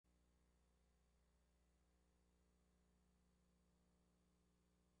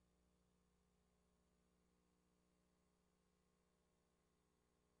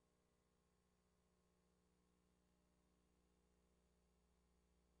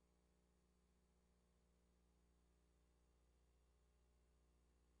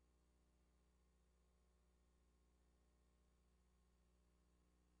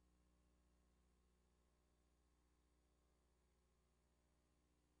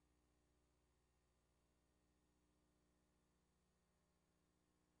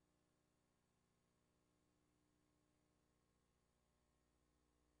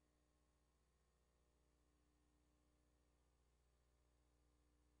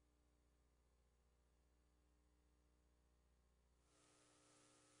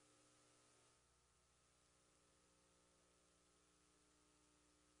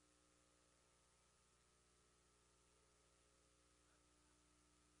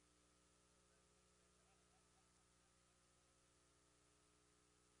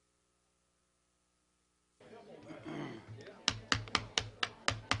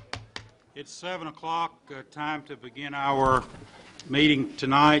It's 7 o'clock, time to begin our meeting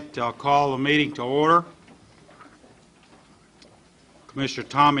tonight. I'll call the meeting to order. Commissioner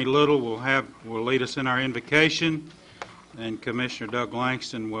Tommy Little will lead us in our invocation, and Commissioner Doug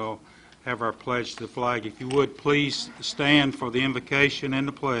Langston will have our pledge to the flag. If you would, please stand for the invocation and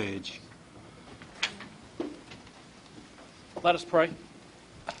the pledge. Let us pray.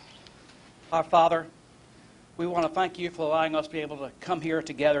 Our Father, we want to thank you for allowing us to be able to come here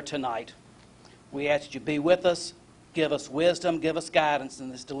together tonight. We ask that you be with us, give us wisdom, give us guidance in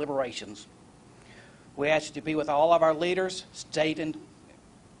these deliberations. We ask you to be with all of our leaders, state and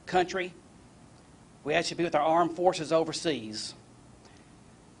country. We ask you to be with our armed forces overseas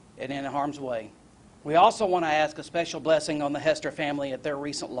and in harm's way. We also want to ask a special blessing on the Hester family at their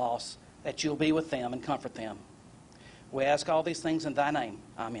recent loss, that you'll be with them and comfort them. We ask all these things in thy name.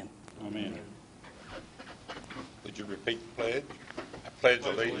 Amen. Amen. Would you repeat the pledge? I pledge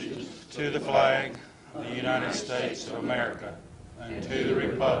allegiance to the flag of the United States of America and to the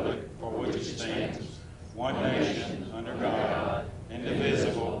republic for which it stands, one nation, under God,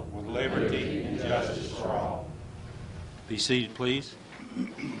 indivisible, with liberty and justice for all. Be seated, please.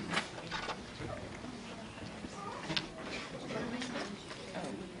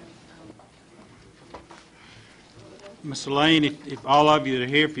 Ms. Elaine, if all of you are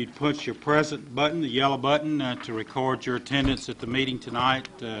here, if you'd push your present button, the yellow button, to record your attendance at the meeting tonight.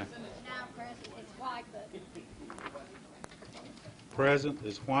 Now present is white button. Present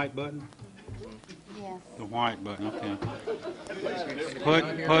is white button? Yes. The white button, okay.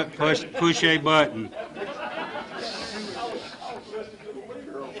 Push a button.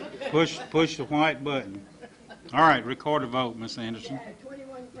 Push the white button. All right, record a vote, Ms. Anderson.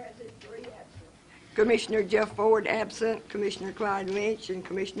 21 present, 3 absent. Commissioner Jeff Ford absent, Commissioner Clyde Lynch, and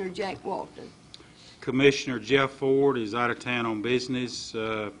Commissioner Jack Walton. Commissioner Jeff Ford is out of town on business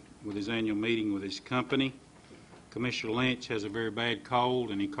with his annual meeting with his company. Commissioner Lynch has a very bad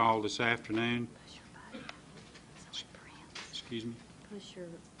cold, and he called this afternoon. Push your button so it prints. Excuse me? Push your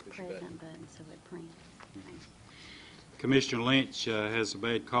present button so it prints. Commissioner Lynch has a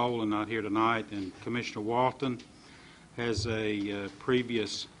bad cold and not here tonight, and Commissioner Walton has a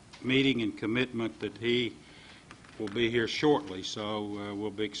previous meeting and commitment that he will be here shortly, so we'll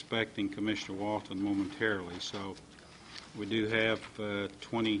be expecting Commissioner Walton momentarily. So we do have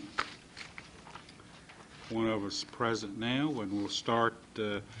 21 of us present now, and we'll start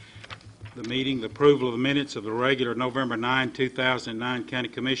the meeting. The approval of the minutes of the regular November 9, 2009 County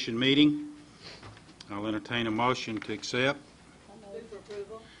Commission meeting. I'll entertain a motion to accept. Move for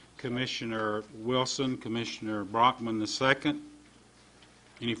approval. Commissioner Wilson, Commissioner Brockman the second.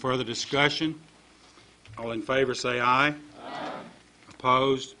 Any further discussion? All in favor say aye. Aye.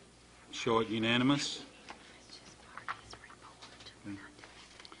 Opposed? Show it unanimous. It's just part of his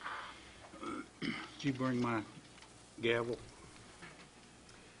report. Did you bring my gavel?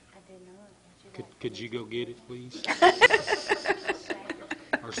 I did not. Could you go get it, please?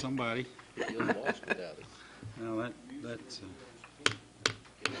 Or somebody. You're lost without it. No, that's...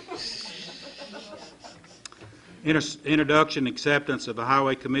 Introduction and acceptance of the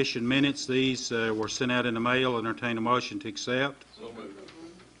Highway Commission minutes. These were sent out in the mail. Entertain a motion to accept. So moved.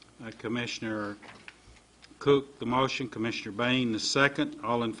 Commissioner Cook, the motion. Commissioner Bain, the second.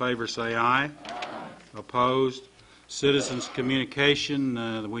 All in favor say aye. Aye. Opposed? Citizens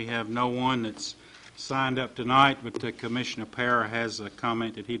communication. We have no one that's signed up tonight, but Commissioner Parra has a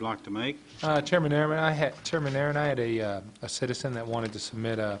comment that he'd like to make. Chairman Aaron, I had a citizen that wanted to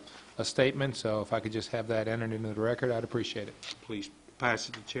submit a statement, so if I could just have that entered into the record, I'd appreciate it. Please pass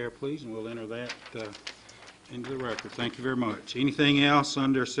it to the chair, please, and we'll enter that into the record. Thank you very much. Anything else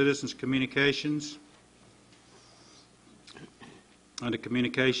under citizens communications? Under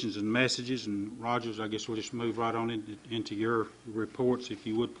communications and messages, and Rogers, I guess we'll just move right on into your reports, if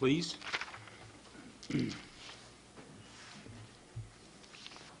you would, please. Thank you,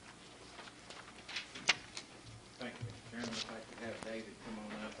 Chairman. If I could have David come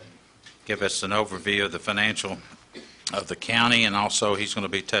on up and give us an overview of the financial of the county, and also he's going to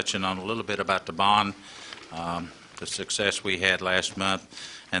be touching on a little bit about the bond, the success we had last month,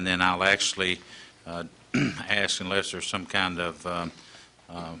 and then I'll actually ask, unless there's some kind of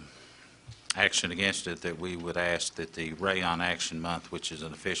action against it, that we would ask that the Rayon Action Month, which is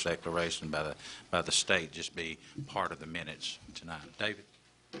an official declaration by the state, just be part of the minutes tonight. David.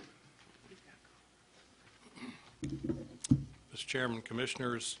 Mr. Chairman,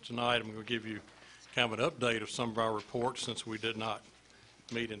 Commissioners, tonight I'm going to give you kind of an update of some of our reports since we did not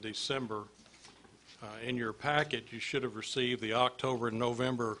meet in December. In your packet, you should have received the October and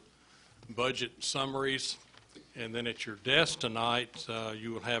November budget summaries. And then at your desk tonight,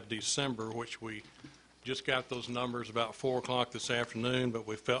 you will have December, which we just got those numbers about 4 o'clock this afternoon, but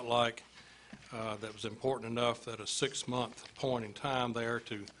we felt like that was important enough that a 6-month point in time there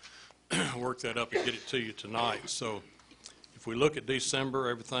to work that up and get it to you tonight. So if we look at December,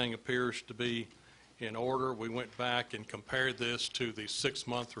 everything appears to be in order. We went back and compared this to the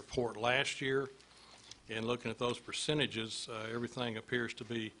 6-month report last year, and looking at those percentages, everything appears to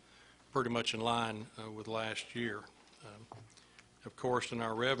be pretty much in line with last year. Of course, in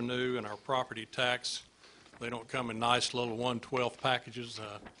our revenue and our property tax, they don't come in nice little 1/12 packages.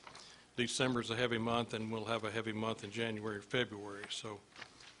 December's a heavy month, and we'll have a heavy month in January and February. So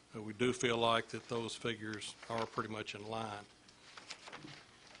we do feel like that those figures are pretty much in line.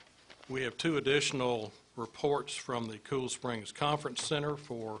 We have 2 additional reports from the Cool Springs Conference Center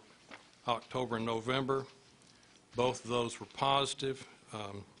for October and November. Both of those were positive.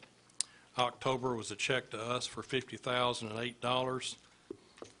 October was a check to us for $50,008,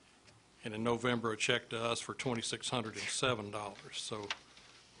 and in November a check to us for $2,607. So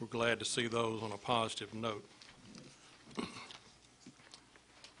we're glad to see those on a positive note.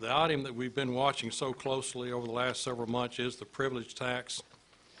 The item that we've been watching so closely over the last several months is the privilege tax.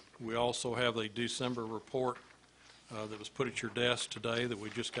 We also have the December report that was put at your desk today that we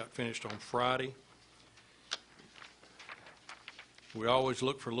just got finished on Friday. We always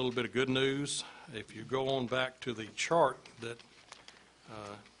look for a little bit of good news. If you go on back to the chart that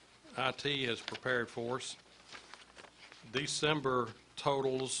IT has prepared for us, December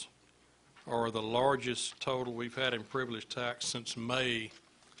totals are the largest total we've had in privilege tax since May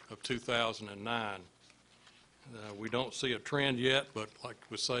of 2009. We don't see a trend yet, but like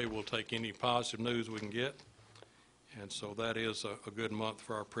we say, we'll take any positive news we can get. And so that is a good month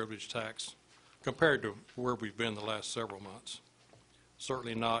for our privilege tax compared to where we've been the last several months.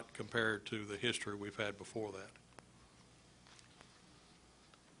 Certainly not compared to the history we've had before that.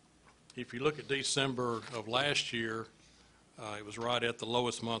 If you look at December of last year, it was right at the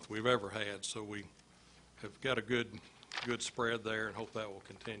lowest month we've ever had, so we have got a good spread there and hope that will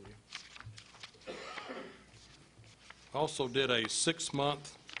continue. Also did a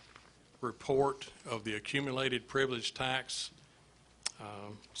 6-month report of the accumulated privilege tax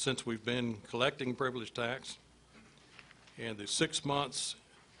since we've been collecting privilege tax. And the 6 months,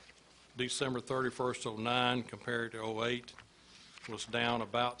 December 31st, 2009 compared to 2008, was down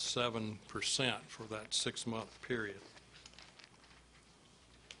about 7% for that 6-month period.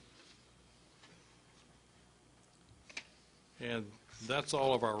 And that's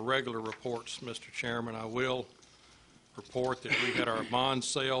all of our regular reports, Mr. Chairman. I will report that we had our bond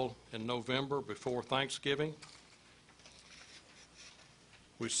sale in November before Thanksgiving.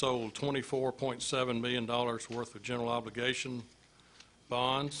 We sold $24.7 million worth of general obligation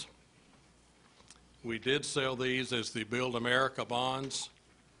bonds. We did sell these as the Build America bonds.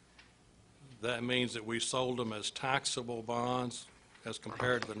 That means that we sold them as taxable bonds as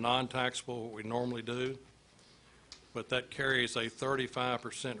compared to the non-taxable, what we normally do. But that carries a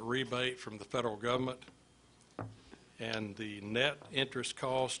 35% rebate from the federal government. And the net interest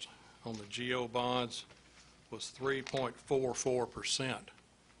cost on the GO bonds was 3.44%.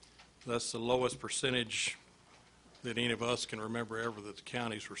 That's the lowest percentage that any of us can remember ever that the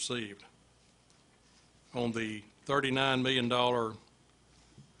county's received. On the $39 million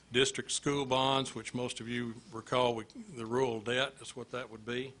district school bonds, which most of you recall, the rural debt is what that would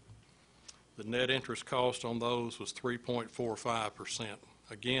be. The net interest cost on those was 3.45%.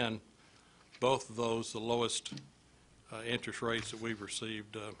 Again, both of those the lowest interest rates that we've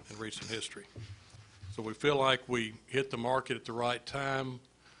received in recent history. So we feel like we hit the market at the right time.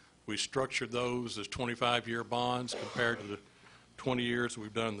 We structured those as 25-year bonds compared to the 20 years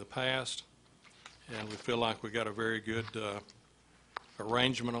we've done in the past. And we feel like we got a very good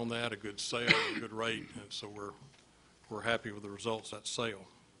arrangement on that, a good sale, a good rate, and so we're happy with the results of that sale.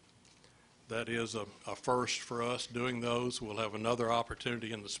 That is a first for us doing those. We'll have another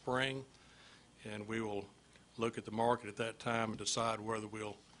opportunity in the spring, and we will look at the market at that time and decide whether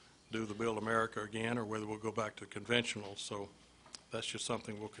we'll do the Build America again or whether we'll go back to conventional. So that's just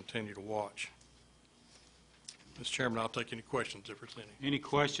something we'll continue to watch. Mr. Chairman, I'll take any questions if there's any. Any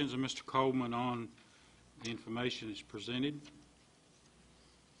questions of Mr. Coleman on the information that's presented?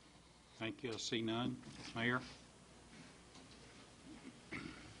 Thank you. I see none. Mayor?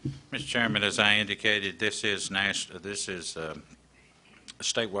 Mr. Chairman, as I indicated, this is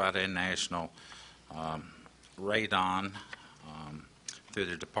statewide and national radon through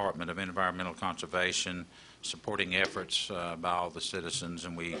the Department of Environmental Conservation, supporting efforts by all the citizens,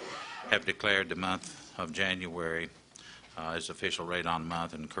 and we have declared the month of January is Official Radon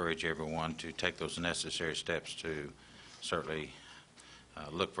Month, and encourage everyone to take those necessary steps to certainly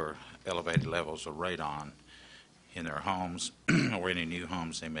look for elevated levels of radon in their homes or any new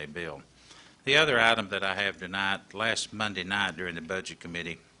homes they may build. The other item that I have tonight, last Monday night during the Budget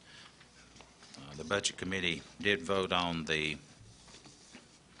Committee did vote on the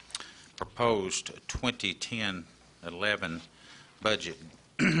proposed 2010-11 budget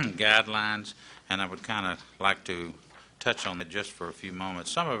guidelines, and I would kind of like to touch on it just for a few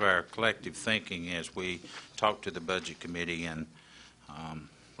moments. Some of our collective thinking as we talk to the Budget Committee and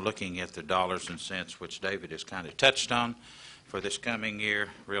looking at the dollars and cents, which David has kind of touched on for this coming year,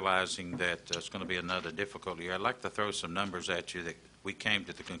 realizing that it's going to be another difficult year. I'd like to throw some numbers at you that we came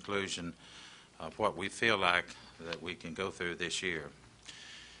to the conclusion of what we feel like that we can go through this year.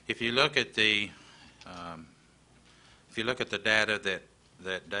 If you look at the data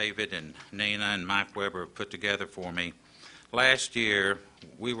that David and Nina and Mike Weber have put together for me, last year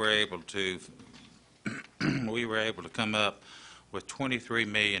we were able to come up with $23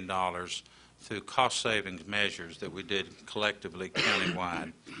 million through cost savings measures that we did collectively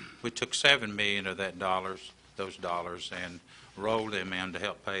countywide. We took $7 million of those dollars and rolled them in to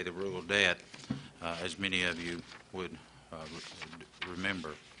help pay the rural debt, as many of you would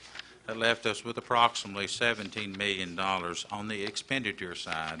remember. That left us with approximately $17 million on the expenditure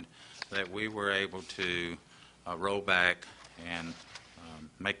side that we were able to roll back and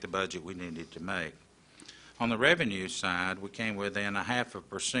make the budget we needed to make. On the revenue side, we came within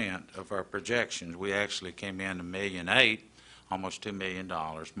 0.5% of our projections. We actually came in $1.8 million, almost $2 million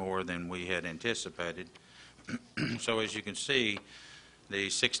more than we had anticipated. So as you can see, the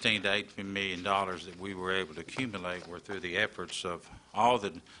 $16 to $18 million that we were able to accumulate were through the efforts of all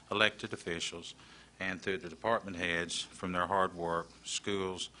the elected officials and through the department heads from their hard work,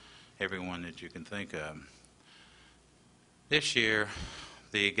 schools, everyone that you can think of. This year,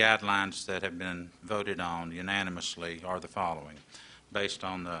 the guidelines that have been voted on unanimously are the following. Based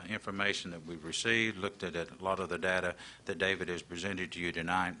on the information that we've received, looked at a lot of the data that David has presented to you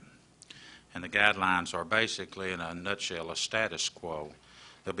tonight, and the guidelines are basically, in a nutshell, a status quo.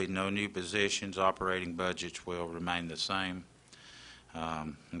 There'll be no new positions. Operating budgets will remain the same.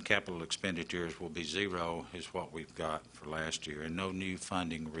 And capital expenditures will be zero, is what we've got for last year, and no new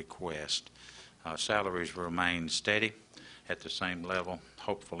funding request. Salaries will remain steady at the same level.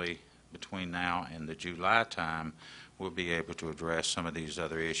 Hopefully, between now and the July time, we'll be able to address some of these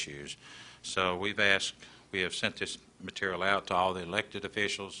other issues. So we have sent this material out to all the elected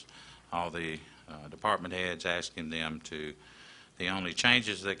officials, all the department heads, asking them to, the only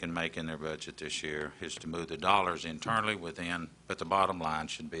changes they can make in their budget this year is to move the dollars internally within, but the bottom line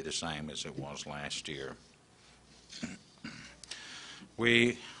should be the same as it was last year.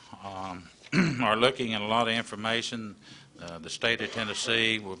 We are looking at a lot of information. The state of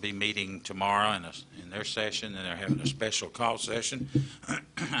Tennessee will be meeting tomorrow in their session, and they're having a special call session.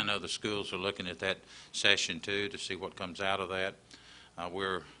 I know the schools are looking at that session too to see what comes out of that.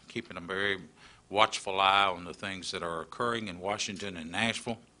 We're keeping a very watchful eye on the things that are occurring in Washington and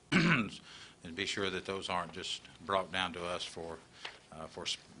Nashville, and be sure that those aren't just brought down to us for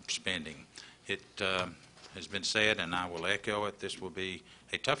spending. It has been said, and I will echo it, this will be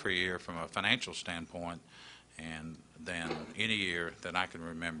a tougher year from a financial standpoint and than any year that I can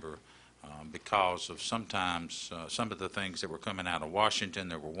remember, because of sometimes some of the things that were coming out of Washington.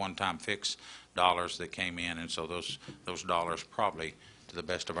 There were one-time fixed dollars that came in, and so those dollars probably, to the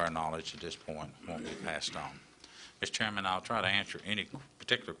best of our knowledge at this point, won't be passed on. Mr. Chairman, I'll try to answer any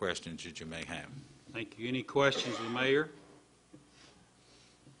particular questions that you may have. Thank you. Any questions of the mayor?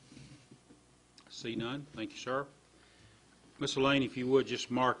 See none. Thank you, sir. Ms. Elaine, if you would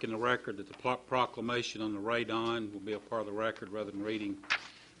just mark in the record that the proclamation on the radon will be a part of the record rather than reading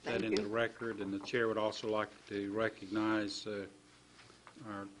that into the record. And the chair would also like to recognize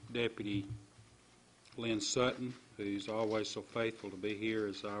our deputy, Lynn Sutton, who's always so faithful to be here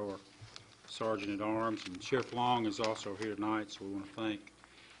as our Sergeant at Arms. And Sheriff Long is also here tonight, so we want to thank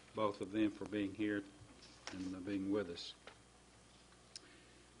both of them for being here and being with us.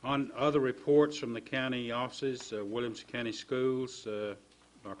 On other reports from the county offices, Williamson County Schools,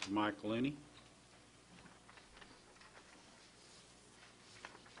 Dr. Mike Looney.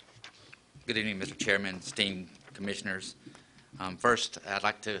 Good evening, Mr. Chairman, esteemed commissioners. First, I'd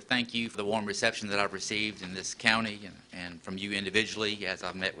like to thank you for the warm reception that I've received in this county and from you individually as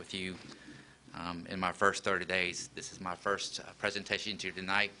I've met with you in my first 30 days. This is my first presentation to you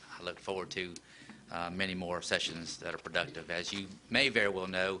tonight. I look forward to many more sessions that are productive. As you may very well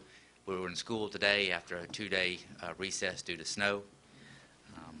know, we were in school today after a 2-day recess due to snow.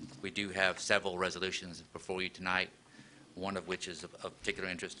 We do have several resolutions before you tonight. one of which is of particular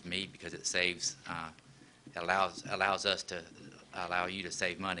interest to me because it saves, allows us to allow you to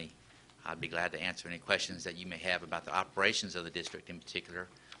save money. I'd be glad to answer any questions that you may have about the operations of the district in particular.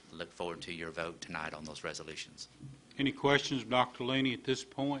 Look forward to your vote tonight on those resolutions. Any questions, Dr. Leaney, at this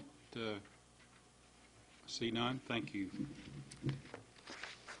point? See none. Thank you.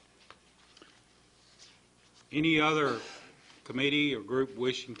 Any other committee or group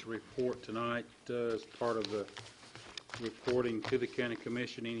wishing to report tonight as part of the reporting to the County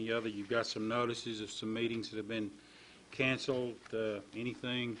Commission? Any other? You've got some notices of some meetings that have been canceled.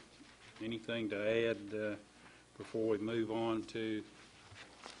 Anything to add before we move on to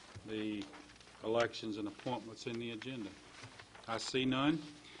the elections and appointments in the agenda? I see none.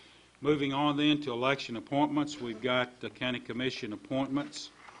 Moving on then to election appointments, we've got the County Commission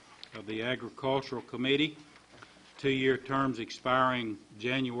appointments of the Agricultural Committee, 2-year terms expiring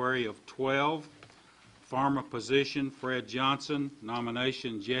January of 12. Farmer position, Fred Johnson.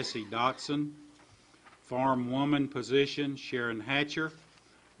 Nomination, Jesse Dotson. Farm woman position, Sharon Hatcher.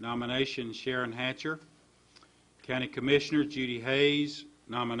 Nomination, Sharon Hatcher. County Commissioner, Judy Hayes.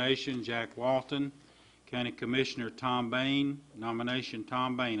 Nomination, Jack Walton. County Commissioner Tom Bain. Nomination,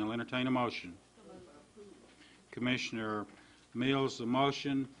 Tom Bain. I'll entertain a motion. Commissioner Mills, the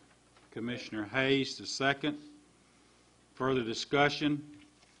motion. Commissioner Hayes, the second. Further discussion?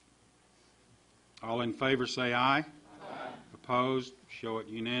 All in favor say aye. Aye. Opposed? Show it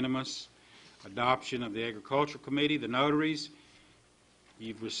unanimous. Adoption of the Agricultural Committee, the notaries.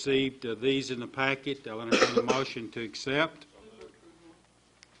 You've received these in the packet. I'll entertain a motion to accept.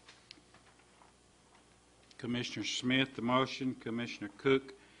 Commissioner Smith, the motion. Commissioner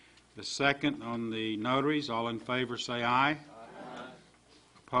Cook, the second on the notaries. All in favor say aye. Aye.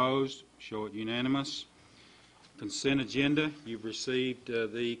 Opposed? Show it unanimous. Consent agenda. You've received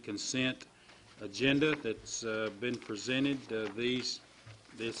the consent agenda that's been presented. This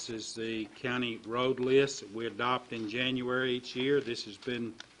is the county road list that we adopt in January each year. This has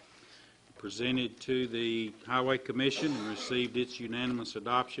been presented to the Highway Commission and received its unanimous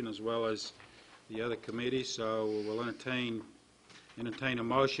adoption as well as the other committees. So we'll entertain a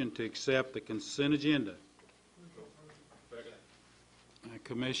motion to accept the consent agenda.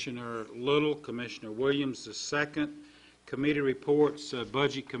 Commissioner Little, Commissioner Williams, the second. Committee reports,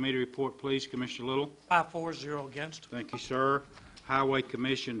 Budget Committee report, please, Commissioner Little. 5-4, 0 against. Thank you, sir. Highway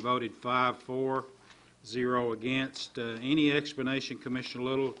Commission voted 5-4, 0 against. Any explanation, Commissioner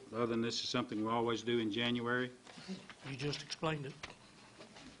Little, other than this is something we always do in January? You just explained it.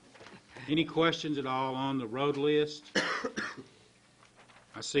 Any questions at all on the road list?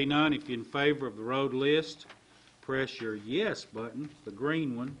 I see none. If you're in favor of the road list, press your yes button, the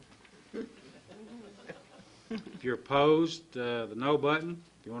green one. If you're opposed, the no button.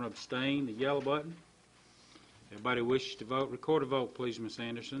 If you want to abstain, the yellow button. Everybody wishes to vote. Record a vote, please, Ms.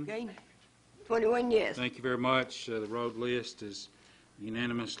 Anderson. Okay. 21 yes. Thank you very much. The road list is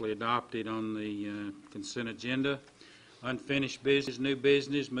unanimously adopted on the consent agenda. Unfinished business, new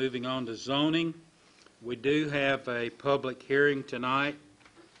business, moving on to zoning. We do have a public hearing tonight.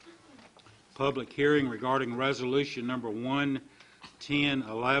 Public hearing regarding resolution number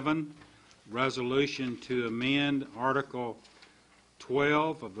 11011, resolution to amend Article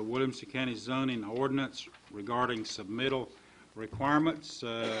 12 of the Williamson County zoning ordinance regarding submittal requirements.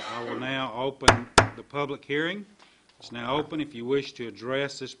 I will now open the public hearing. It's now open. If you wish to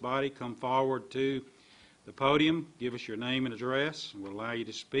address this body, come forward to the podium. Give us your name and address, and we'll allow you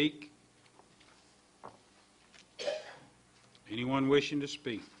to speak. Anyone wishing to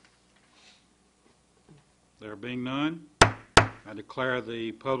speak? There being none, I declare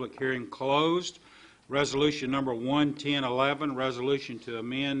the public hearing closed. Resolution number 11011, resolution to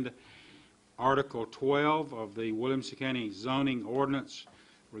amend Article 12 of the Williamson County zoning ordinance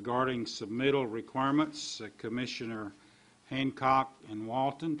regarding submittal requirements. Commissioner Hancock and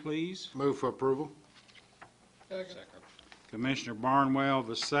Walton, please. Move for approval. Second. Commissioner Barnwell,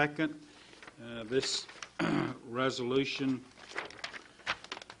 the second. This resolution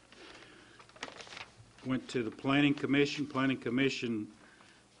went to the Planning Commission. Planning Commission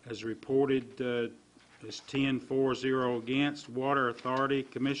has reported as 10-4, 0 against. Water Authority,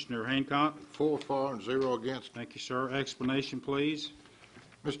 Commissioner Hancock. 4 for and 0 against. Thank you, sir. Explanation, please.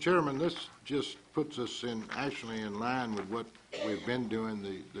 Mr. Chairman, this just puts us actually in line with what we've been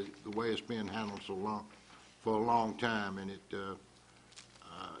doing, the way it's been handled for a long time, and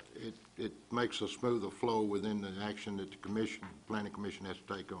it makes a smoother flow within the action that the Planning Commission has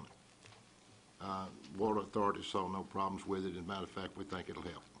to take on it. Water Authority saw no problems with it. As a matter of fact, we think it'll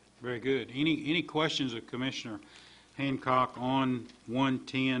help. Very good. Any questions of Commissioner Hancock on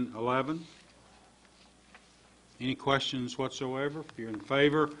 11011? Any questions whatsoever? If you're in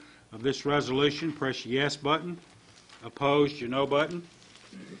favor of this resolution, press your yes button. Opposed, your no button.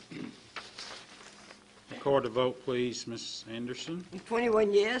 Record the vote, please, Ms. Anderson.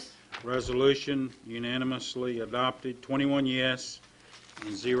 21 yes. Resolution unanimously adopted, 21 yes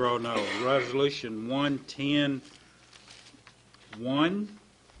and 0 no. Resolution 110-1,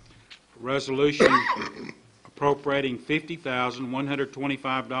 resolution appropriating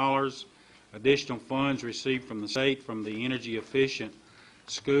 $50,125 additional funds received from the state from the Energy Efficient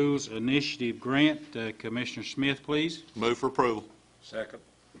Schools Initiative Grant. Commissioner Smith, please. Move for approval. Second.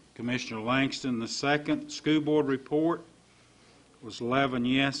 Commissioner Langston, the second. School Board report was 11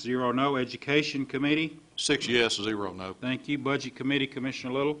 yes, 0 no. Education Committee, 6 yes, 0 no. thank you. Budget Committee,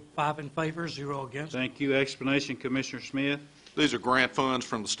 Commissioner Little. 5 in favor, 0 against. Thank you. Explanation, Commissioner Smith. These are grant funds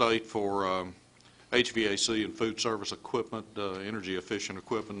from the state for HVAC and food service equipment, energy efficient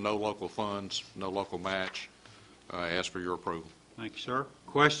equipment, no local funds, no local match. I ask for your approval. Thank you, sir.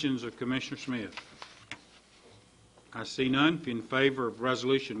 Questions of Commissioner Smith? I see none. If you're in favor of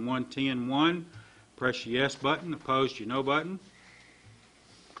Resolution 110-1, press your yes button. Opposed, your no button.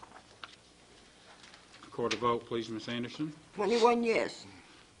 Record a vote, please, Ms. Anderson. 21 yes.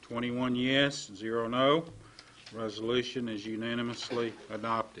 21 yes, 0 no. Resolution is unanimously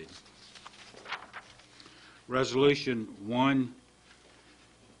adopted. Resolution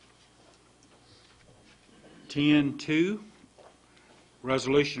 110-2,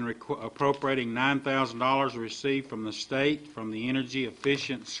 resolution appropriating $9,000 received from the state from the Energy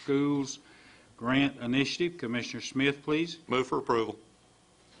Efficient Schools Grant Initiative. Commissioner Smith, please. Move for approval.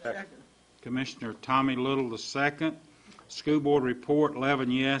 Commissioner Tommy Little, the second. School Board report,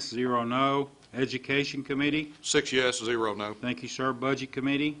 11 yes, 0 no. Education Committee, 6 yes, 0 no. thank you, sir. Budget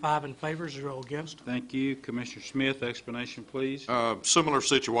Committee, 5 in favor, 0 against. thank you. Commissioner Smith, explanation, please. Similar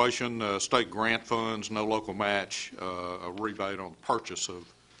situation, state grant funds, no local match, a rebate on the purchase of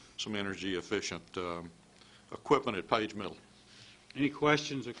some energy efficient equipment at Page Middle. Any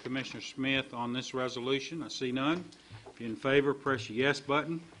questions of Commissioner Smith on this resolution? I see none. If you're in favor, press your yes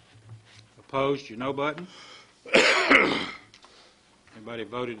button. Opposed, your no button. Anybody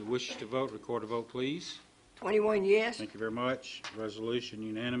voted who wishes to vote, record a vote, please. 21 yes. Thank you very much. Resolution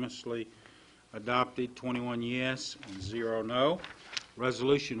unanimously adopted, 21 yes and 0 no.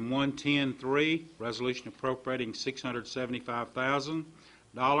 Resolution 110-3, resolution appropriating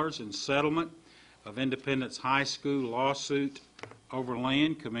 $675,000 in settlement of Independence High School lawsuit over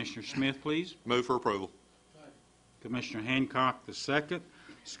land. Commissioner Smith, please. Move for approval. Commissioner Hancock, the second.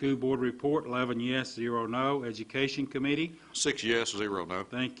 School Board report, 11 yes, 0 no. Education Committee, 6 yes, 0 no.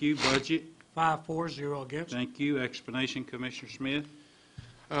 thank you. Budget, 5-4, 0 against. thank you. Explanation, Commissioner Smith.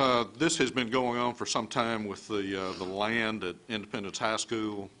 This has been going on for some time with the land at Independence High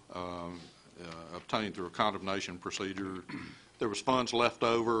School, obtained through a condemnation procedure. There was funds left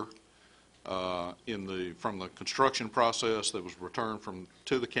over from the construction process that was returned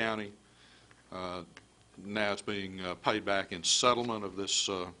to the county. Now it's being paid back in settlement of this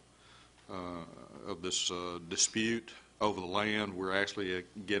dispute over the land. We're actually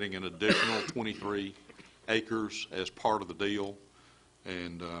getting an additional 23 acres as part of the deal,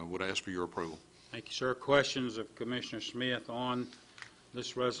 and would ask for your approval. Thank you, sir. Questions of Commissioner Smith on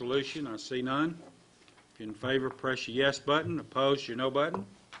this resolution? I see none. If you're in favor, press your yes button. Opposed, your no button.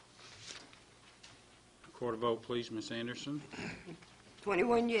 Record a vote, please, Ms. Anderson.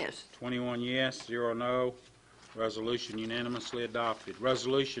 21 yes. 21 yes, 0 no. Resolution unanimously adopted.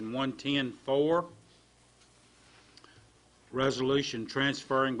 Resolution 110-4, resolution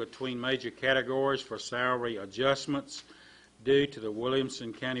transferring between major categories for salary adjustments due to the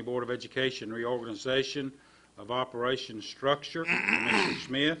Williamson County Board of Education reorganization of operations structure. Commissioner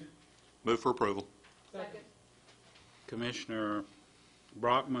Smith. Move for approval. Commissioner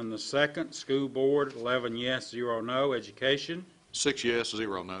Brockman, the second. School Board, 11 yes, 0 no. Education, 6 yes,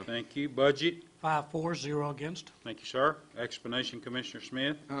 0 no. thank you. Budget, 5-4, 0 against. thank you, sir. Explanation, Commissioner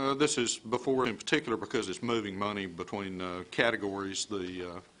Smith. This is before, in particular, because it's moving money between categories.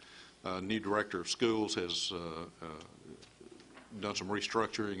 The new director of schools has done some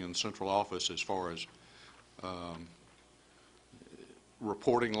restructuring in the central office as far as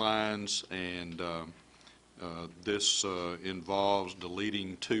reporting lines, and this involves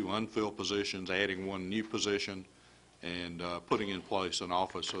deleting 2 unfilled positions, adding 1 new position, and putting in place an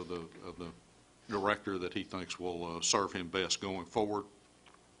office of the director that he thinks will serve him best going forward.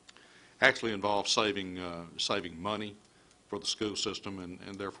 Actually involves saving money for the school system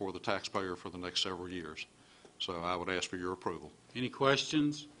and therefore the taxpayer for the next several years. So I would ask for your approval. Any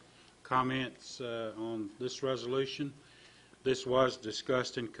questions, comments on this resolution? This was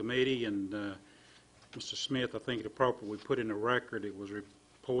discussed in committee, and Mr. Smith, I think it appropriate we put in the record, it was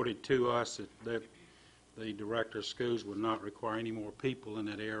reported to us that the director of schools would not require any more people in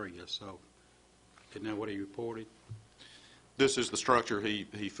that area, so isn't that what he reported? This is the structure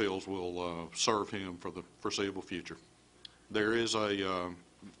he feels will serve him for the foreseeable future. There is a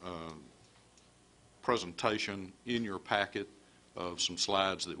presentation in your packet of some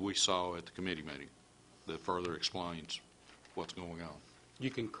slides that we saw at the committee meeting that further explains what's going on. You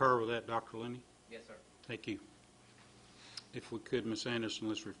concur with that, Dr. Lenny? Yes, sir. Thank you. If we could, Ms. Anderson,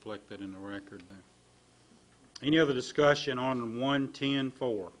 let's reflect that in the record there. Any other discussion on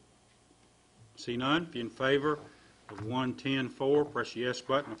 110-4? See none? If you're in favor of 110-4, press the yes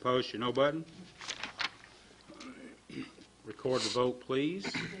button. Opposed, your no button. Record the vote,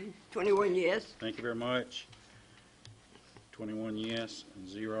 please. 21 yes. Thank you very much. 21 yes and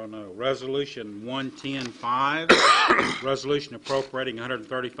 0 no. Resolution 110-5, resolution appropriating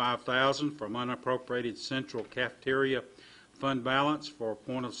 $135,000 from unappropriated central cafeteria fund balance for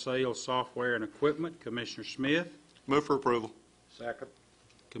point-of-sale software and equipment. Commissioner Smith. Move for approval. Second.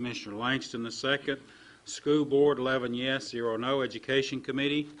 Commissioner Langston, the second. School Board, 11 yes, 0 no. Education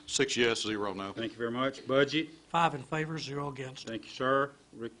Committee. 6 yes, 0 no. Thank you very much. Budget. 5 in favor, 0 against. Thank you, sir.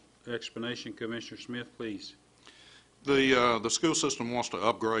 Explanation, Commissioner Smith, please. The school system wants to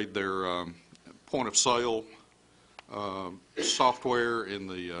upgrade their point-of-sale software in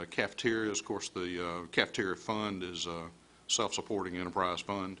the cafeterias. Of course, the cafeteria fund is a self-supporting enterprise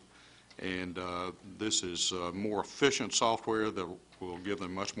fund, and this is more efficient software that will give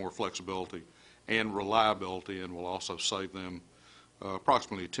them much more flexibility and reliability, and will also save them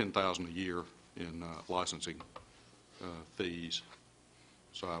approximately $10,000 a year in licensing fees.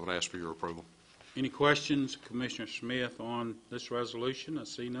 So I would ask for your approval. Any questions, Commissioner Smith, on this resolution? I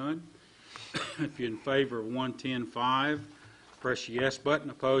see none. If you're in favor of 110-5, press your yes button.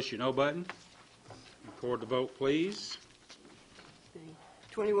 Opposed, your no button. Record the vote, please.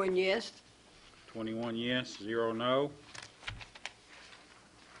 21 yes. 21 yes, 0 no.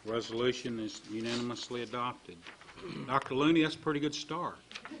 Resolution is unanimously adopted. Dr. Looney, that's a pretty good start.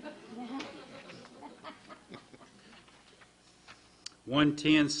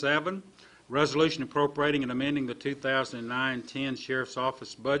 110-7, resolution appropriating and amending the 2009-10 Sheriff's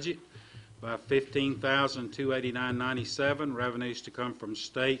Office budget by $15,289.97. Revenues to come from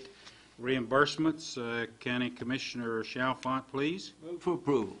state reimbursements. County Commissioner Chalfant, please. Move for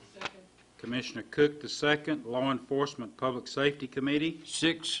approval. Commissioner Cook, the second. Law Enforcement Public Safety Committee.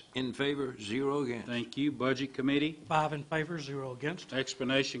 6 in favor, 0 against. Thank you. Budget Committee. 5 in favor, 0 against.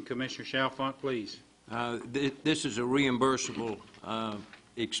 Explanation, Commissioner Chalfant, please. This is a reimbursable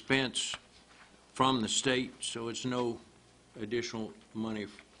expense from the state, so it's no additional money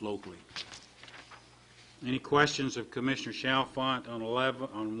locally. Any questions of Commissioner Chalfant on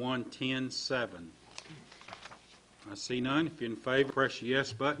 110-7? I see none. If you're in favor, press your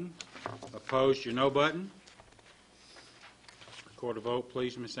yes button. Opposed, your no button. Record a vote,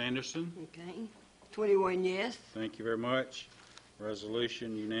 please, Ms. Anderson. Okay. 21 yes. Thank you very much.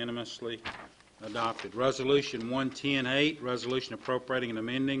 Resolution unanimously adopted. Resolution 110-8, resolution appropriating and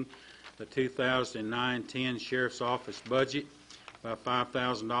amending the 2009-10 Sheriff's Office budget by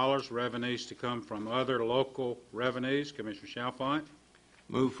 $5,000. Revenues to come from other local revenues. Commissioner Chalfant.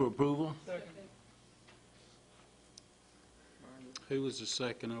 Move for approval. Who was the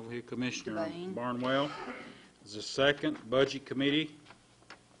second over here? Commissioner Devane. Barnwell is the second. Budget Committee.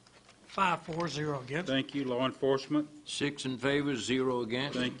 5-4, 0 against. Thank you. Law Enforcement. 6 in favor, 0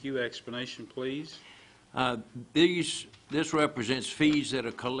 against. Thank you. Explanation, please. This represents fees that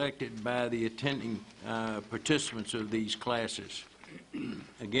are collected by the attending participants of these classes.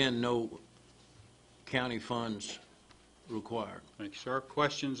 Again, no county funds required. Thank you, sir.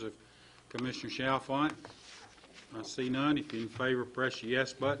 Questions of Commissioner Chalfant? I see none. If you're in favor, press your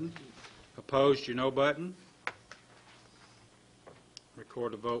yes button. Opposed, your no button.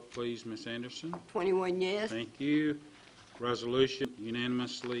 Record the vote, please, Ms. Anderson. 21 yes. Thank you. Resolution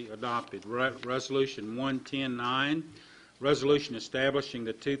unanimously adopted. Resolution 110-9, resolution establishing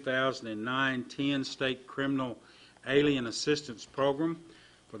the 2009-10 State Criminal Alien Assistance Program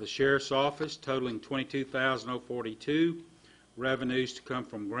for the Sheriff's Office, totaling $22,042. Revenues to come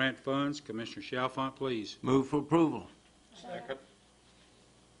from grant funds. Commissioner Chalfant, please. Move for approval. Second.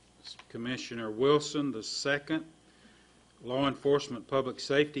 Commissioner Wilson, the second. Law Enforcement Public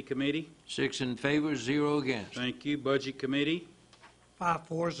Safety Committee. 6 in favor, 0 against. Thank you. Budget Committee.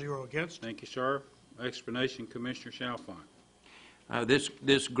 5-4, 0 against. Thank you, sir. Explanation, Commissioner Chalfant.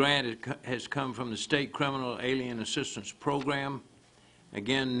 This grant has come from the State Criminal Alien Assistance Program.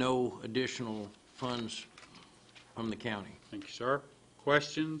 Again, no additional funds from the county. Thank you, sir.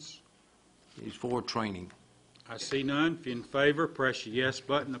 Questions? is for training. I see none. If you're in favor, press your yes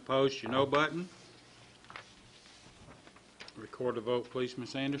button. Opposed, your no button. Record the vote, please,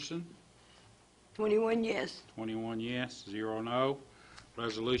 Ms. Anderson. 21 yes. 21 yes, 0 no.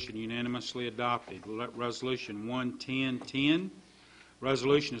 Resolution unanimously adopted. Resolution 11010,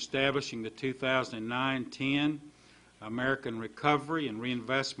 resolution establishing the 2009-10 American Recovery and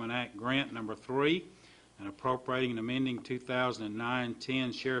Reinvestment Act Grant Number 3 and appropriating and amending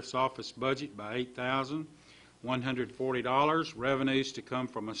 2009-10 Sheriff's Office budget by $8,140, revenues to come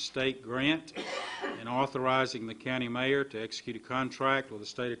from a state grant, and authorizing the county mayor to execute a contract with the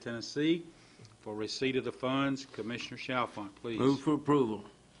state of Tennessee for receipt of the funds. Commissioner Chalfant, please. Move for approval.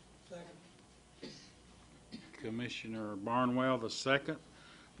 Commissioner Barnwell, the second.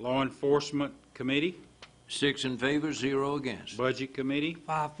 Law Enforcement Committee. 6 in favor, 0 against. Budget Committee.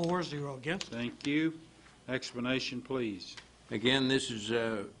 5-4, 0 against. Thank you. Explanation, please. Again, this is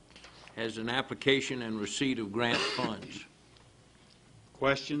as an application and receipt of grant funds.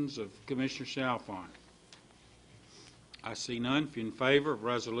 Questions of Commissioner Chalfant? I see none. If you're in favor of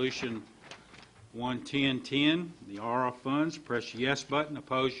Resolution 11010, the ARA funds, press your yes button.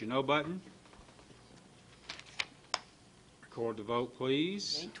 Opposed, your no button. Record the vote,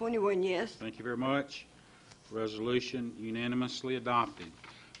 please. 21 yes. Thank you very much. Resolution unanimously adopted.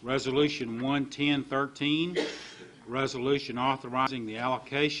 Resolution 11013, resolution authorizing the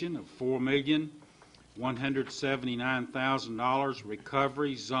allocation of $4,179,000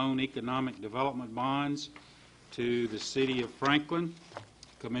 recovery zone economic development bonds to the city of Franklin.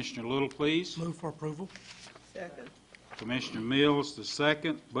 Commissioner Little, please. Move for approval. Second. Commissioner Mills, the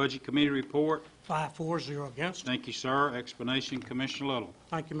second. Budget Committee report. 5-4, 0 against. Thank you, sir. Explanation, Commissioner Little.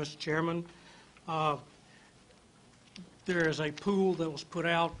 Thank you, Mr. Chairman. There is a pool that was put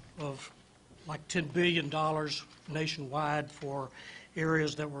out of like $10 billion nationwide for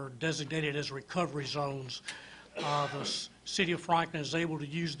areas that were designated as recovery zones. The city of Franklin is able to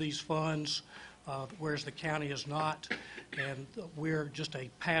use these funds, whereas the county is not, and we're just a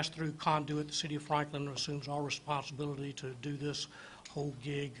pass-through conduit. The city of Franklin assumes all responsibility to do this whole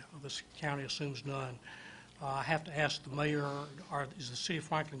gig. This county assumes none. I have to ask the mayor, is the city of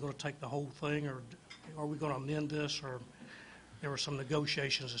Franklin going to take the whole thing, or are we going to amend this, or there were some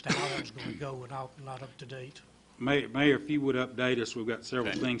negotiations as to how that was going to go, and I'm not up to date. Mayor, if you would update us, we've got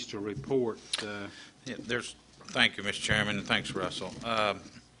several things to report. Thank you, Mr. Chairman, and thanks, Russell.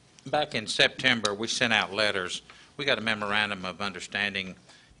 Back in September, we sent out letters. We got a memorandum of understanding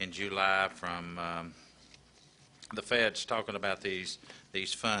in July from the feds talking about these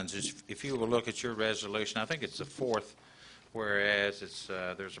funds. If you will look at your resolution, I think it's the fourth, whereas it's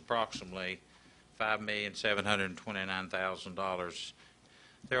there's approximately $5,729,000.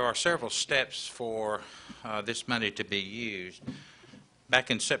 There are several steps for this money to be used.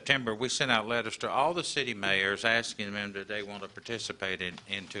 Back in September, we sent out letters to all the city mayors asking them that they want to participate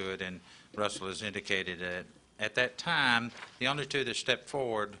into it, and Russell has indicated that. At that time, the only two that stepped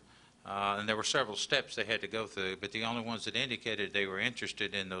forward, and there were several steps they had to go through, but the only ones that indicated they were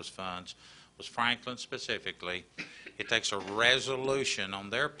interested in those funds was Franklin specifically. It takes a resolution on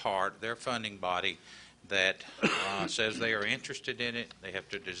their part, their funding body, that says they are interested in it. They have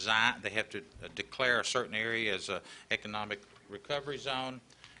to declare a certain area as an economic recovery zone.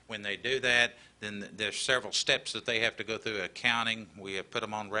 When they do that, then there's several steps that they have to go through. Accounting, we have put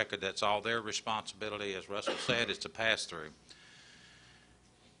them on record. That's all their responsibility. As Russell said, it's a pass-through.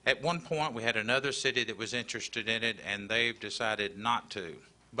 At one point, we had another city that was interested in it, and they've decided not to.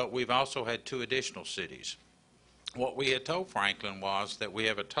 But we've also had two additional cities. What we had told Franklin was that we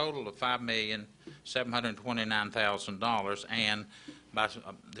have a total of $5,729,000, and by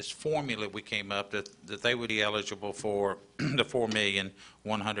this formula we came up that they would be eligible for the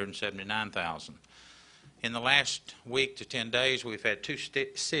 $4,179,000. In the last week to 10 days, we've had two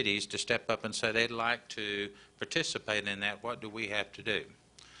cities to step up and say they'd like to participate in that. What do we have to do?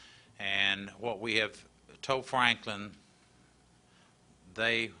 And what we have told Franklin,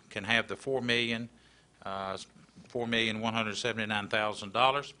 they can have the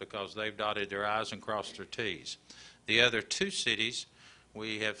 $4,179,000 because they've dotted their I's and crossed their T's. The other two cities,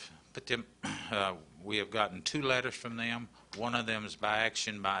 we have put them. We have gotten two letters from them. One of them is by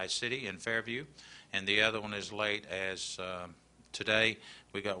action by a city in Fairview, and the other one is late as today.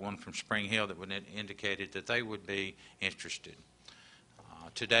 We got one from Spring Hill that would indicated that they would be interested.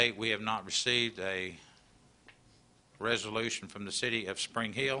 To date, we have not received a resolution from the city of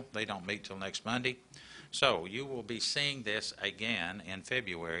Spring Hill. They don't meet till next Monday. So you will be seeing this again in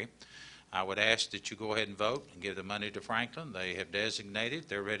February. I would ask that you go ahead and vote and give the money to Franklin. They have designated,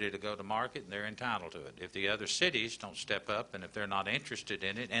 they're ready to go to market, and they're entitled to it. If the other cities don't step up and if they're not interested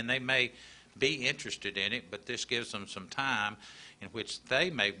in it, and they may be interested in it, but this gives them some time in which they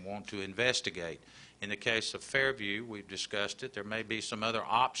may want to investigate. In the case of Fairview, we've discussed it, there may be some other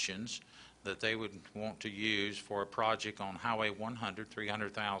options that they would want to use for a project on Highway 100,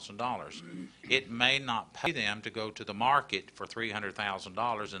 $300,000. It may not pay them to go to the market for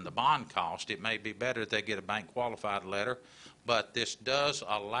 $300,000 in the bond cost. It may be better if they get a bank qualified letter, but this does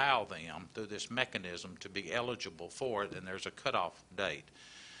allow them, through this mechanism, to be eligible for it, and there's a cutoff date.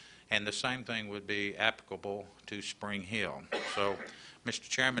 And the same thing would be applicable to Spring Hill. So, Mr.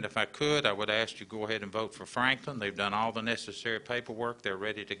 Chairman, if I could, I would ask you to go ahead and vote for Franklin. They've done all the necessary paperwork. They're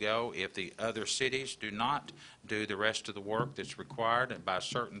ready to go. If the other cities do not do the rest of the work that's required and by a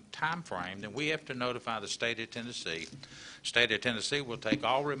certain time frame, then we have to notify the state of Tennessee. State of Tennessee will take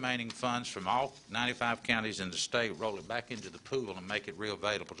all remaining funds from all 95 counties in the state, roll it back into the pool, and make it real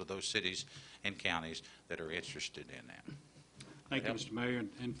available to those cities and counties that are interested in that. Thank you, Mr. Mayor.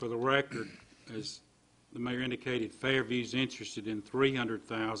 And for the record, as the mayor indicated, Fairview's interested in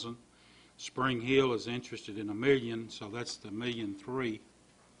 $300,000. Spring Hill is interested in $1 million, so that's the $1.3 million.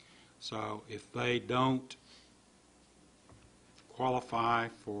 So if they don't qualify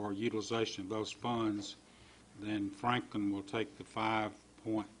for utilization of those funds, then Franklin will take the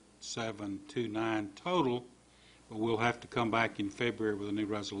 5.729 total, but we'll have to come back in February with a new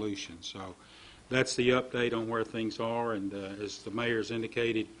resolution. So that's the update on where things are, and as the mayor's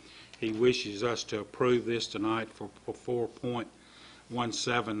indicated, he wishes us to approve this tonight for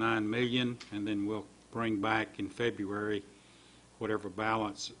 $4.179 million, and then we'll bring back in February whatever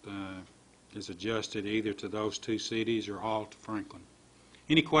balance is adjusted either to those two cities or all to Franklin.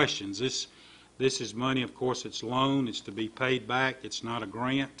 Any questions? This is money, of course, it's loan. It's to be paid back. It's not a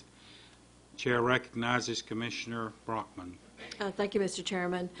grant. Chair recognizes Commissioner Brockman. Thank you, Mr.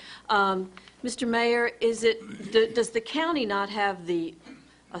 Chairman. Mr. Mayor, does the county not have the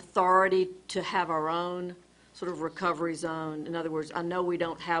authority to have our own sort of recovery zone? In other words, I know we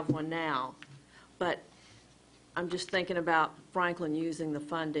don't have one now, but I'm just thinking about Franklin using the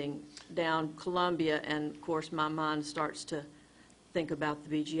funding down Columbia, and of course my mind starts to think about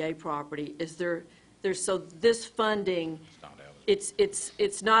the BGA property. So this funding,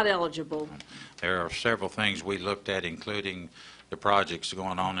 it's not eligible. There are several things we looked at, including the projects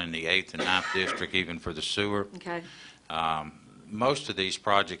going on in the 8th and 9th district, even for the sewer. Okay. Most of these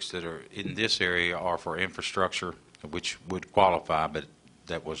projects that are in this area are for infrastructure, which would qualify, but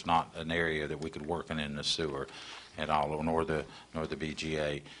that was not an area that we could work in the sewer at all, nor the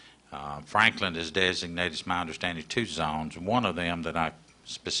BGA. Franklin is designated, it's my understanding, 2 zones. One of them that I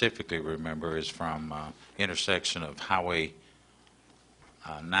specifically remember is from intersection of Highway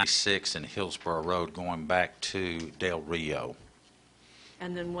 96 and Hillsborough Road going back to Del Rio.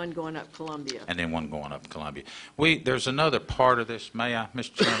 And then one going up Columbia. And then one going up Columbia. There's another part of this, may I,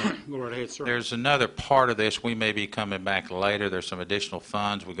 Mr. Chairman? Go right ahead, sir. There's another part of this. We may be coming back later. There's some additional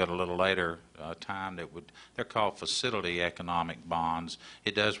funds. We got a little later time they're called facility economic bonds.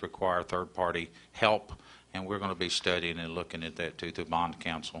 It does require third-party help, and we're going to be studying and looking at that too through bond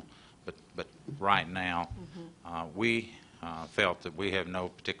counsel. But right now, we felt that we have no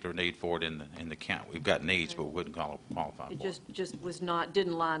particular need for it in the county. We've got needs, but we wouldn't qualify for it. Just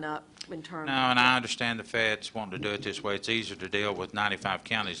didn't line up in terms No, and I understand the feds want to do it this way. It's easier to deal with 95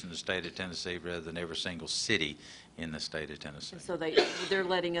 counties in the state of Tennessee rather than every single city in the state of Tennessee. So they're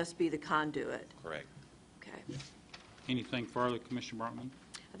letting us be the conduit. Correct. Okay. Anything further, Commissioner Brockman?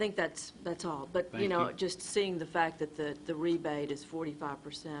 I think that's all. But, Thank you. just seeing the fact that the rebate is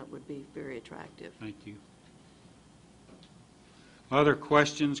 45% would be very attractive. Thank you. Other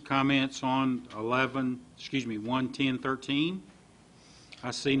questions, comments on 11013?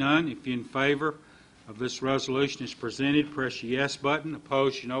 I see none. If you're in favor of this resolution as presented, press your yes button.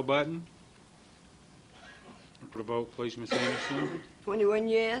 Opposed, your no button. For the vote, please, Ms. Anderson. 21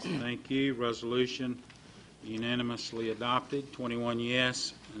 yes. Thank you. Resolution unanimously adopted. 21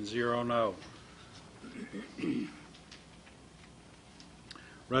 yes and 0 no.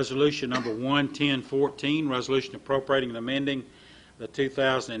 Resolution number 11014, resolution appropriating and amending the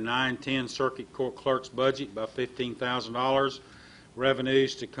 2009-10 Circuit Court Clerk's budget by $15,000.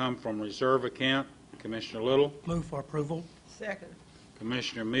 Revenues to come from reserve account. Commissioner Little. Move for approval. Second.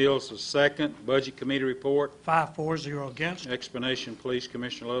 Commissioner Mills is second. Budget Committee report. 5-4, 0 against. Explanation, please,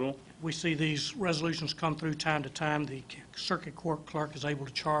 Commissioner Little. We see these resolutions come through time to time. The circuit court clerk is able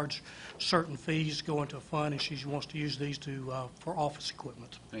to charge certain fees, go into a fund, and she wants to use these for office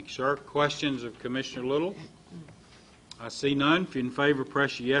equipment. Thank you, sir. Questions of Commissioner Little? I see none. If you're in favor,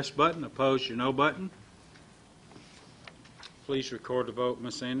 press your yes button. Opposed, your no button. Please record the vote,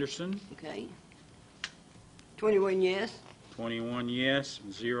 Ms. Anderson. Okay. 21 yes. 21 yes,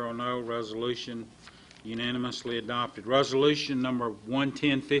 0 no. Resolution unanimously adopted. Resolution number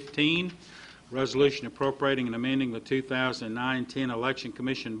 11015, resolution appropriating and amending the 2009-10 Election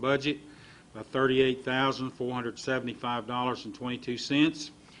Commission budget by $38,475.22.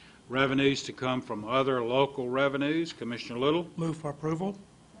 Revenues to come from other local revenues. Commissioner Little. Move for approval.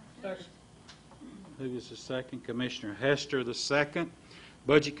 Who is the second? Commissioner Hester, the second.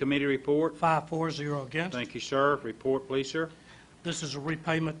 Budget Committee report. 5-4-0 against. Thank you, sir. Report, please, sir. This is a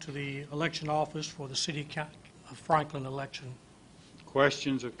repayment to the election office for the City of Franklin election.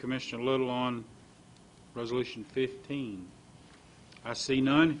 Questions of Commissioner Little on Resolution 15? I see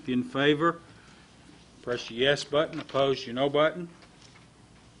none. If you're in favor, press your yes button. Opposed, your no button.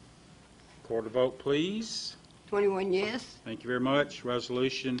 Record the vote, please. 21 yes. Thank you very much.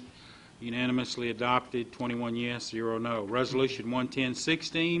 Resolution unanimously adopted, 21 yes, 0 no. Resolution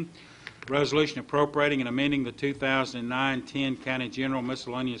 11016, resolution appropriating and amending the 2009-10 County General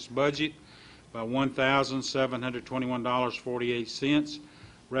Miscellaneous Budget by $1,721.48.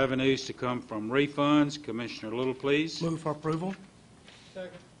 Revenues to come from refunds. Commissioner Little, please. Move for approval.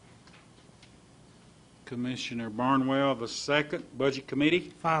 Commissioner Barnwell, the second. Budget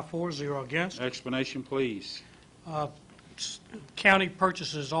Committee. 5-4-0 against. Explanation, please. County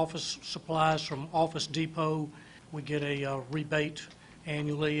purchases office supplies from Office Depot. We get a rebate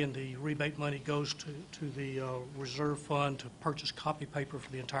annually, and the rebate money goes to the reserve fund to purchase copy paper for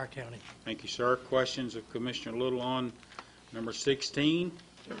the entire county. Thank you, sir. Questions of Commissioner Little on number 16?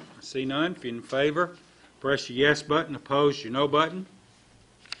 I see none. If you're in favor, press your yes button. Opposed, your no button.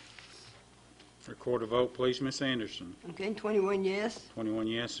 Record a vote, please, Ms. Anderson. Okay, 21 yes. 21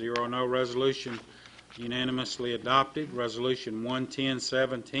 yes, 0 no. Resolution unanimously adopted. Resolution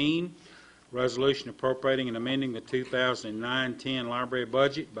 11017, resolution appropriating and amending the 2009-10 library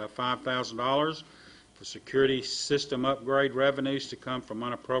budget by $5,000 for security system upgrade. Revenues to come from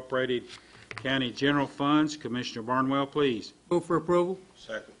unappropriated county general funds. Commissioner Barnwell, please. Move for approval.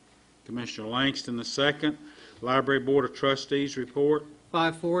 Second. Commissioner Langston, the second. Library Board of Trustees report.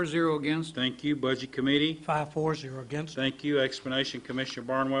 5-4-0 against. Thank you. Budget Committee. 5-4-0 against. Thank you. Explanation, Commissioner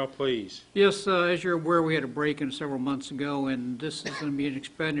Barnwell, please. Yes, as you're aware, we had a break-in several months ago, and this is going to be an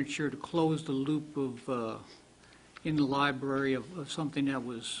expenditure to close the loop of in the library of something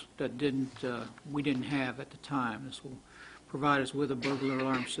we didn't have at the time. This will provide us with a burglar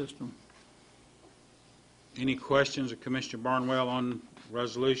alarm system. Any questions of Commissioner Barnwell on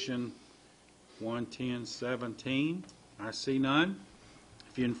Resolution 11017? I see none.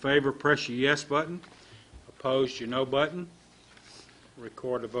 If you're in favor, press your yes button. Opposed, your no button.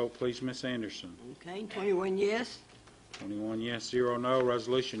 Record the vote, please, Ms. Anderson. Okay, 21 yes. 21 yes, 0 no.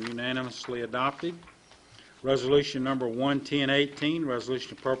 Resolution unanimously adopted. Resolution number 11018,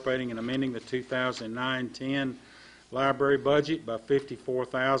 resolution appropriating and amending the 2009-10 library budget by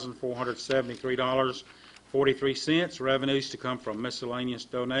 $54,473.43. Revenues to come from miscellaneous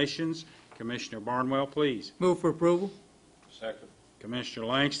donations. Commissioner Barnwell, please. Move for approval. Second. Commissioner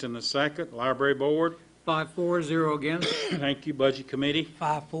Langston, the second. Library Board. 5-4-0 against. Thank you. Budget Committee.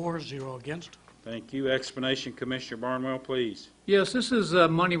 5-4-0 against. Thank you. Explanation, Commissioner Barnwell, please. Yes, this is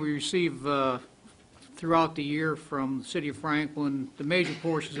money we receive throughout the year from the City of Franklin. The major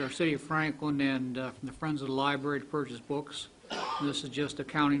portions are City of Franklin and from the Friends of the Library to purchase books. And this is just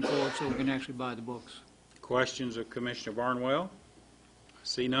accounting for it so we can actually buy the books. Questions of Commissioner Barnwell? I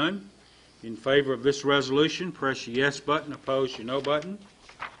see none. In favor of this resolution, press your yes button. Opposed, your no button.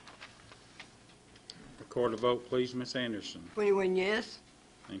 Record the vote, please, Ms. Anderson. 21 yes.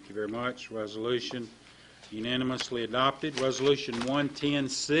 Thank you very much. Resolution unanimously adopted. Resolution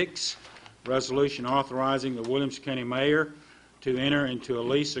 110-6, resolution authorizing the Williamson County Mayor to enter into a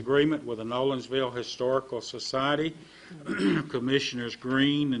lease agreement with the Nolensville Historical Society. Commissioners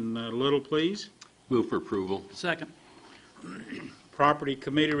Green and Little, please. Move for approval. Second. Property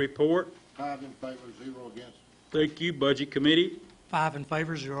Committee report. 5 in favor, 0 against. Thank you. Budget Committee. 5 in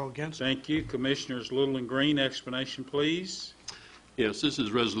favor, 0 against. Thank you. Commissioners Little and Green, explanation, please. Yes, this is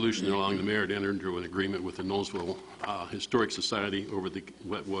a resolution allowing the mayor to enter into an agreement with the Nolensville Historic Society over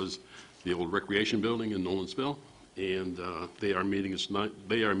what was the old recreation building in Nolensville, and they are meeting tonight.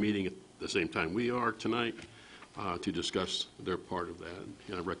 They are meeting at the same time we are tonight to discuss their part of that,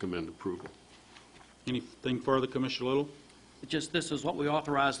 and I recommend approval. Anything further, Commissioner Little? Just this is what we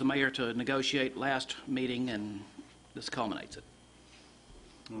authorized the mayor to negotiate last meeting, and this culminates it.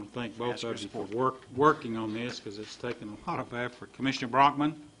 I want to thank both of you for working on this because it's taken a lot of effort. Commissioner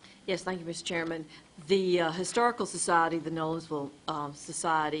Brockman? Yes, thank you, Mr. Chairman. The Historical Society, the Nolensville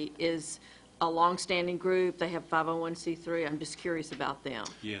Society, is a longstanding group? They have 501c3? I'm just curious about them.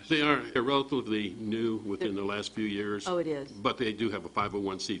 Yes. They are relatively new within the last few years. Oh, it is? But they do have a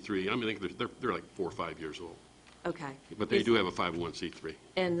 501c3. I mean, I think they're like 4 or 5 years old. Okay. But they do have a 501c3.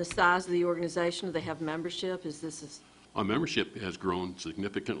 And the size of the organization, do they have membership? Our membership has grown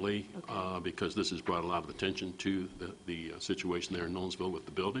significantly because this has brought a lot of attention to the situation there in Nolensville with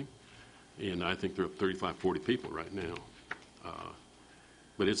the building. And I think they're up 35, 40 people right now.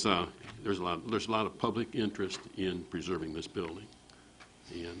 But it's there's a lot of public interest in preserving this building,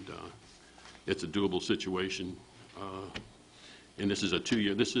 and it's a doable situation. And this is a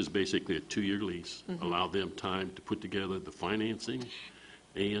 2-year. This is basically a 2-year lease. Allow them time to put together the financing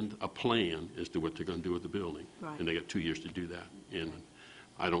and a plan as to what they're going to do with the building. Right. And they got 2 years to do that. And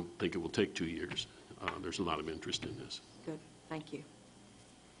I don't think it will take 2 years. There's a lot of interest in this. Good. Thank you.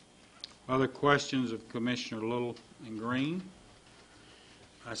 Other questions of Commissioner Little and Green?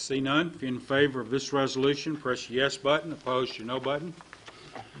 I see none. If you're in favor of this resolution, press your yes button. Opposed, your no button.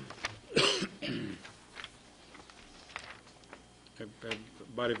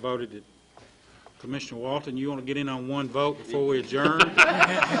 Everybody voted it. Commissioner Walton, you want to get in on one vote before we adjourn?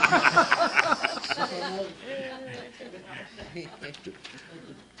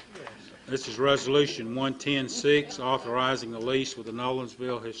 This is Resolution 110-6, authorizing the lease with the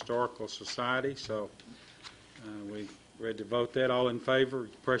Nolensville Historical Society. So we ready to vote that. All in favor,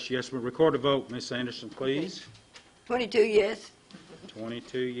 press yes. But record a vote, Ms. Anderson, please. 22 yes.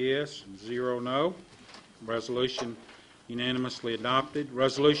 22 yes, 0 no. Resolution unanimously adopted.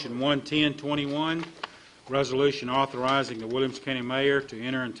 Resolution 110-21, resolution authorizing the Williamson County Mayor to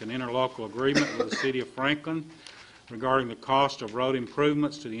enter into an interlocal agreement with the City of Franklin regarding the cost of road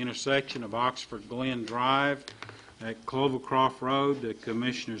improvements to the intersection of Oxford Glen Drive at Clovercroft Road. The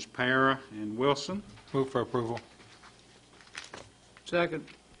Commissioners Para and Wilson. Move for approval. Second.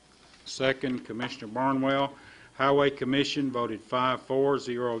 Second, Commissioner Barnwell. Highway Commission voted 5-4,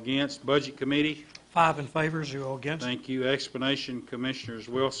 0 against. Budget Committee. 5 in favor, 0 against. Thank you. Explanation, Commissioners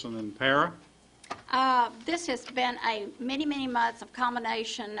Wilson and Para. This has been a many months of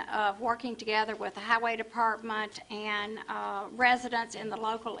combination of working together with the Highway Department and residents in the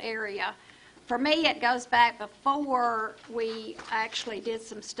local area. For me, it goes back before we actually did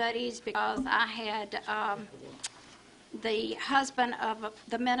some studies, because I had the husband of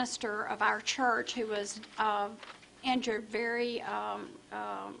the minister of our church who was injured very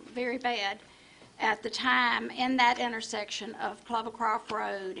bad at the time in that intersection of Clovercroft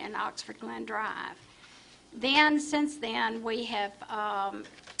Road and Oxford Glen Drive. Then, since then, we have,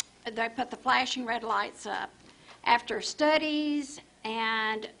 they put the flashing red lights up. After studies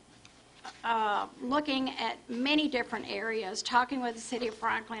and looking at many different areas, talking with the City of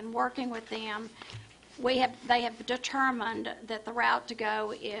Franklin, working with them, they have determined that the route to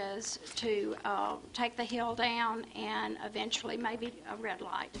go is to take the hill down and eventually maybe a red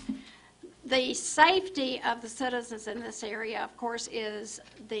light. The safety of the citizens in this area, of course, is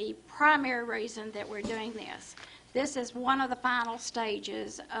the primary reason that we're doing this. This is one of the final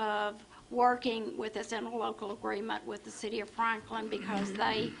stages of working with this interlocal agreement with the City of Franklin, because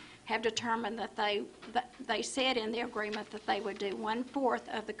they have determined that they said in the agreement that they would do 1/4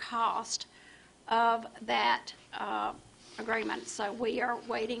 of the cost of that agreement. So we are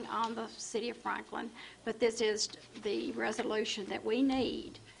waiting on the City of Franklin, but this is the resolution that we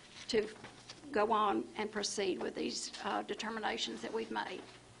need to go on and proceed with these determinations that we've made.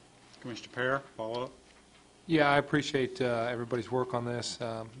 Commissioner Para, follow up. Yeah, I appreciate everybody's work on this,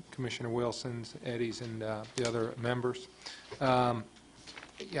 Commissioner Wilson's, Eddie's, and the other members.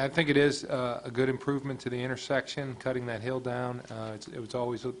 Yeah, I think it is a good improvement to the intersection, cutting that hill down. It was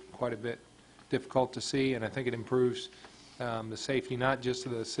always quite a bit difficult to see, and I think it improves the safety, not just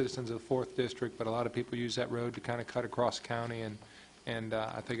of the citizens of the 4th District, but a lot of people use that road to kind of cut across county, and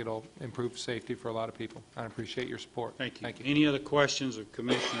I think it'll improve safety for a lot of people. I appreciate your support. Thank you. Any other questions of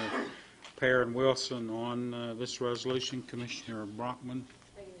Commissioner Para and Wilson on this resolution? Commissioner Brockman?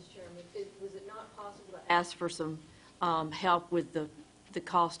 Thank you, Mr. Chairman. Was it not possible to ask for some help with the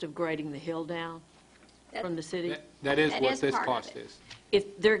cost of grading the hill down from the city? That is what this cost is.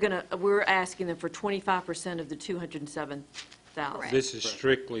 If they're going to, we're asking them for 25% of the $207,000. This is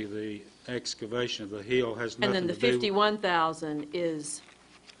strictly the excavation of the hill, has And nothing then to the do. $51,000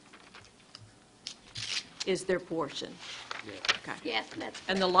 is their portion. Yeah. Okay. Yes, that's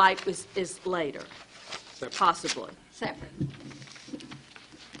And the light is later, possibly. separate.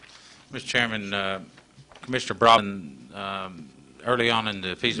 Mr. Chairman, Commissioner Broadman, early on in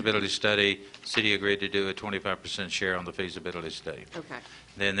the feasibility study, the city agreed to do a 25% share on the feasibility study. Okay.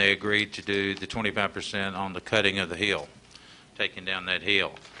 Then they agreed to do the 25% on the cutting of the hill. taking down that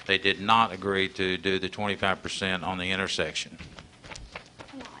hill. They did not agree to do the 25% on the intersection.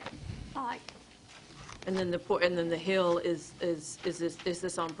 Like, And then the hill is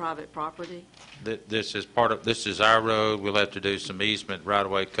this on private property? This is our road. We'll have to do some easement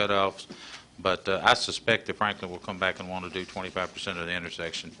right-of-way cutoffs, but I suspect that Franklin will come back and want to do 25% of the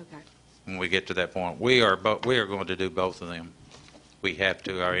intersection Okay. when we get to that point. We are going to do both of them. We have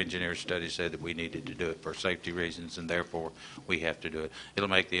to. Our engineer study said that we needed to do it for safety reasons, and therefore we have to do it. It'll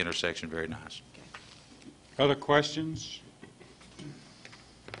make the intersection very nice. Other questions?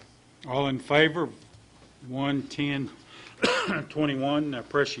 All in favor of 11021,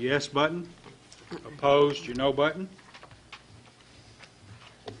 press your yes button. Opposed, your no button.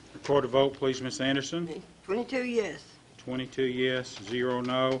 Record a vote, please, Ms. Anderson. 22 yes. 22 yes, 0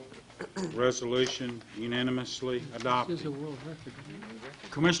 no. Resolution unanimously adopted. This is a world record.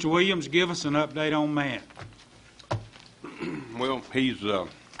 Commissioner Williams, give us an update on Matt. Well, he's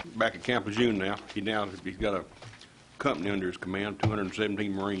back at Camp Lejeune now. He's got a company under his command,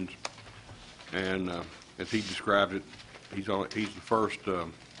 217 Marines, and as he described it, he's only first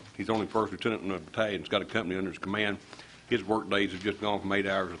lieutenant in the battalion. He's got a company under his command. His work days have just gone from 8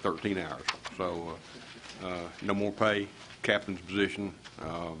 hours to 13 hours. So no more pay, captain's position,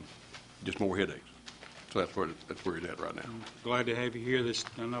 just more headaches. So that's where he's at right now. Glad to have you here.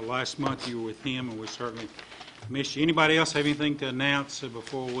 I know last month you were with him, and we certainly missed you. Anybody else have anything to announce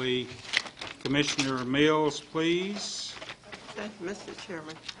before we? Commissioner Mills, please. Thank you, Mr.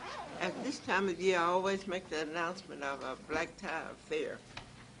 Chairman. At this time of year, I always make the announcement of a Black Tie Affair.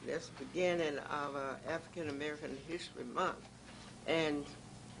 That's the beginning of African American History Month. And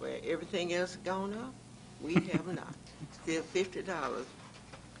where everything else has gone up, we have not. Still $50.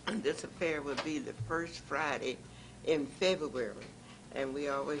 And this affair will be the first Friday in February. And we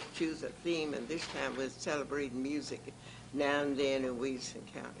always choose a theme, and this time we're celebrating music now and then in Williamson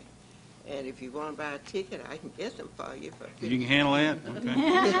County. And if you want to buy a ticket, I can get them for you. You can handle that?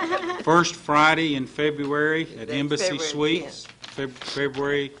 Okay. First Friday in February at That's Embassy February Suites.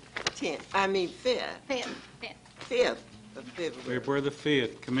 February 5th. Of February. February the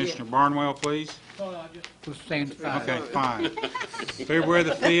 5th. Commissioner Barnwell, please. We'll stand fine. Okay, fine. February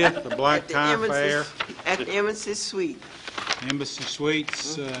the 5th, the Black Tie Fair. At the Embassy Suite. Embassy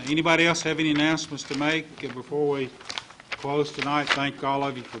Suites. Anybody else have any announcements to make before we close tonight? Thank all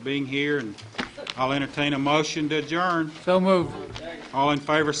of you for being here, and I'll entertain a motion to adjourn. So moved. All in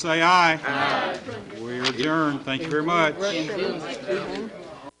favor say aye. Aye. We're adjourned. Thank you very much.